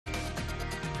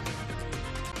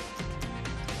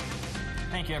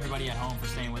Thank you, everybody at home, for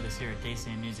staying with us here at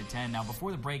KSAN News at 10. Now,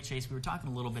 before the break, Chase, we were talking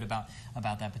a little bit about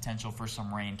that potential for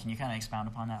some rain. Can you kind of expound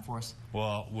upon that for us?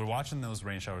 Well, we're watching those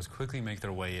rain showers quickly make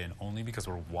their way in only because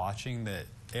we're watching the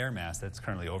air mass that's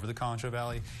currently over the Concho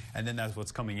Valley, and then that's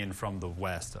what's coming in from the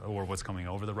west, or what's coming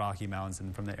over the Rocky Mountains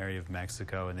and from the area of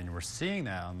Mexico, and then we're seeing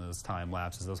that on those time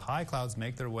lapses. Those high clouds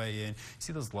make their way in. You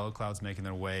see those low clouds making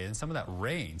their way, and some of that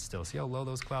rain still. See how low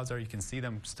those clouds are? You can see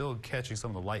them still catching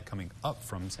some of the light coming up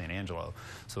from San Angelo.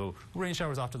 So rain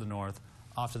showers off to the north,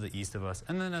 off to the east of us,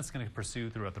 and then that's going to pursue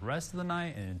throughout the rest of the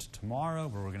night and into tomorrow,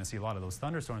 where we're going to see a lot of those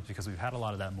thunderstorms because we've had a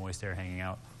lot of that moist air hanging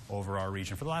out over our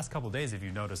region. For the last couple of days, if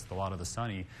you've noticed, a lot of the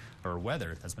sunny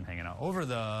weather that's been hanging out. Over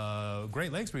the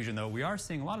Great Lakes region, though, we are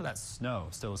seeing a lot of that snow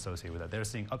still associated with that. They're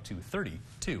seeing up to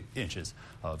 32 inches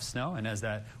of snow, and as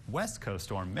that west coast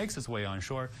storm makes its way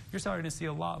onshore, you're starting to see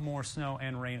a lot more snow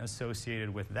and rain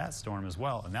associated with that storm as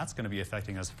well, and that's going to be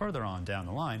affecting us further on down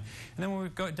the line. And then when we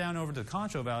go down over to the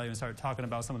Concho Valley and start talking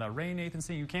about some of that rain, Nathan,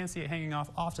 you can see it hanging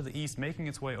off to the east, making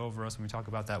its way over us when we talk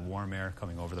about that warm air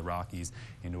coming over the Rockies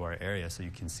into our area. So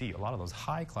you can see a lot of those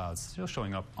high clouds still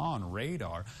showing up on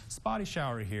radar. Spotty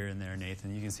shower here and there,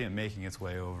 Nathan. You can see it making its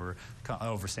way over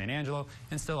San Angelo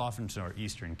and still off into our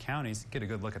eastern counties. Get a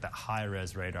good look at that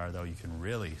high-res radar, though. You can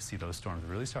really see those storms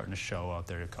really starting to show up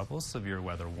there. A couple of severe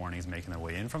weather warnings making their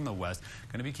way in from the west.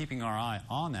 Going to be keeping our eye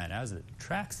on that as it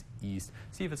tracks east,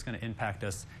 see if it's going to impact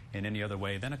us in any other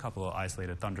way. Then a couple of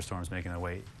isolated thunderstorms making their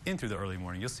way in through the early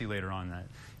morning. You'll see later on that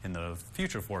in the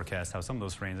future forecast how some of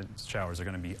those rain showers are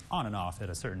going to be on and off at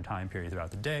a certain time period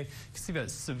throughout the day. You can see that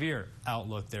severe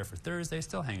outlook there for Thursday,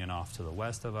 still hanging off to the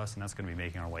west of us, and that's going to be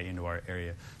making our way into our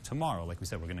area tomorrow. Like we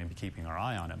said, we're going to be keeping our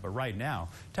eye on it. But right now,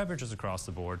 temperatures across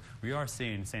the board, we are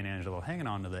seeing San Angelo hanging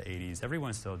on to the 80s.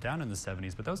 Everyone's still down in the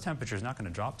 70s, but those temperatures not going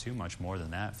to drop too much more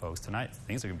than that, folks. Tonight,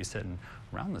 things are going to be sitting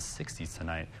around the 60s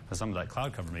tonight, with some of that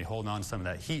cloud cover may hold on to some of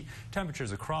that heat.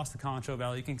 Temperatures across the Concho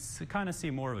Valley, you can kind of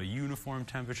see more of a uniform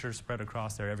temperature spread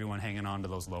across there. Everyone hanging on to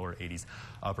those lower 80s,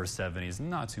 upper 70s,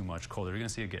 not too much colder. You're going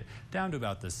to see it get down to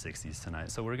about the 60s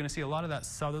tonight. So we're going to see a lot of that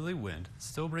southerly wind,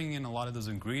 still bringing in a lot of those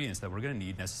ingredients that we're going to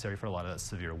need necessary for a lot of that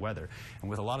severe weather. And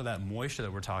with a lot of that moisture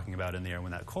that we're talking about in the air,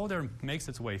 when that cold air makes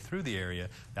its way through the area,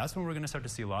 that's when we're going to start to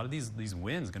see a lot of these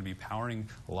winds going to be powering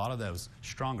a lot of those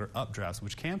stronger updrafts,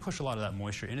 which can push a lot of that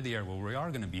moisture into the air, where we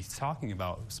are going to be talking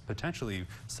about potentially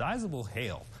sizable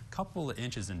hail, a couple of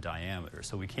inches in diameter.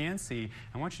 So we can see,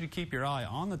 I want you to keep your eye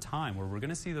on the time where we're going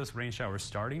to see those rain showers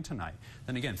starting tonight.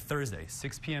 Then again, Thursday,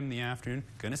 6 p.m. in the afternoon,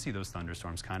 going to see those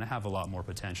thunderstorms kind of have a lot more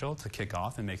potential to kick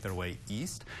off and make their way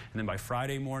east. And then by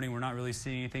Friday morning, we're not really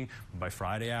seeing anything. By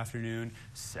Friday afternoon,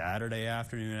 Saturday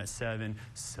afternoon at 7,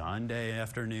 Sunday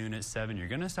afternoon at 7, you're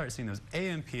going to start seeing those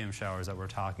AM, PM showers that we're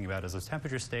talking about as those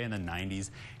temperatures stay in the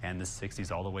 90s and the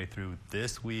 60s all the way through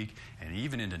this week and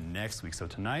even into next week. So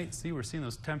tonight, see, we're seeing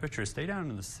those temperatures stay down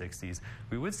in the 60s.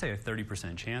 We would say a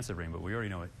 30% chance of rain, but we already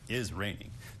know it is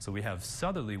raining. So we have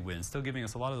southerly winds still giving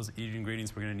us a lot of those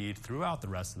ingredients we're going to need throughout the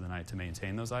rest of the night to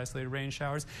maintain those isolated rain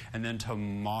showers. And then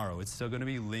tomorrow, it's still going to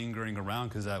be lingering around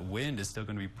because that wind is still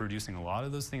going to be producing a lot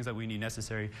of those things that we need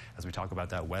necessary as we talk about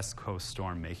that west coast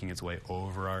storm making its way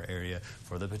over our area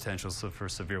for the potential for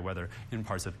severe weather in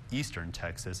parts of eastern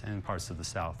Texas and parts of the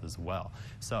south as well.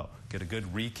 So get a good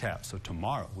recap. So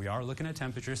tomorrow, we are looking at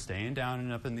temperatures staying down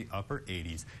and up in the upper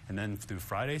 80s. And then through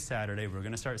Friday, Saturday, we're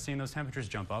going to start seeing those temperatures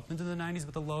jump up into the 90s,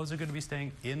 but the lows are going to be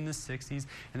staying in the 60s.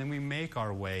 And then we make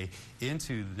our way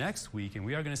into next week, and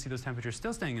we are going to see those temperatures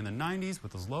still staying in the 90s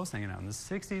with those lows hanging out in the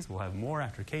 60s. We'll have more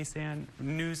after KSAN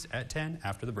News at 10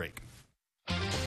 after the break.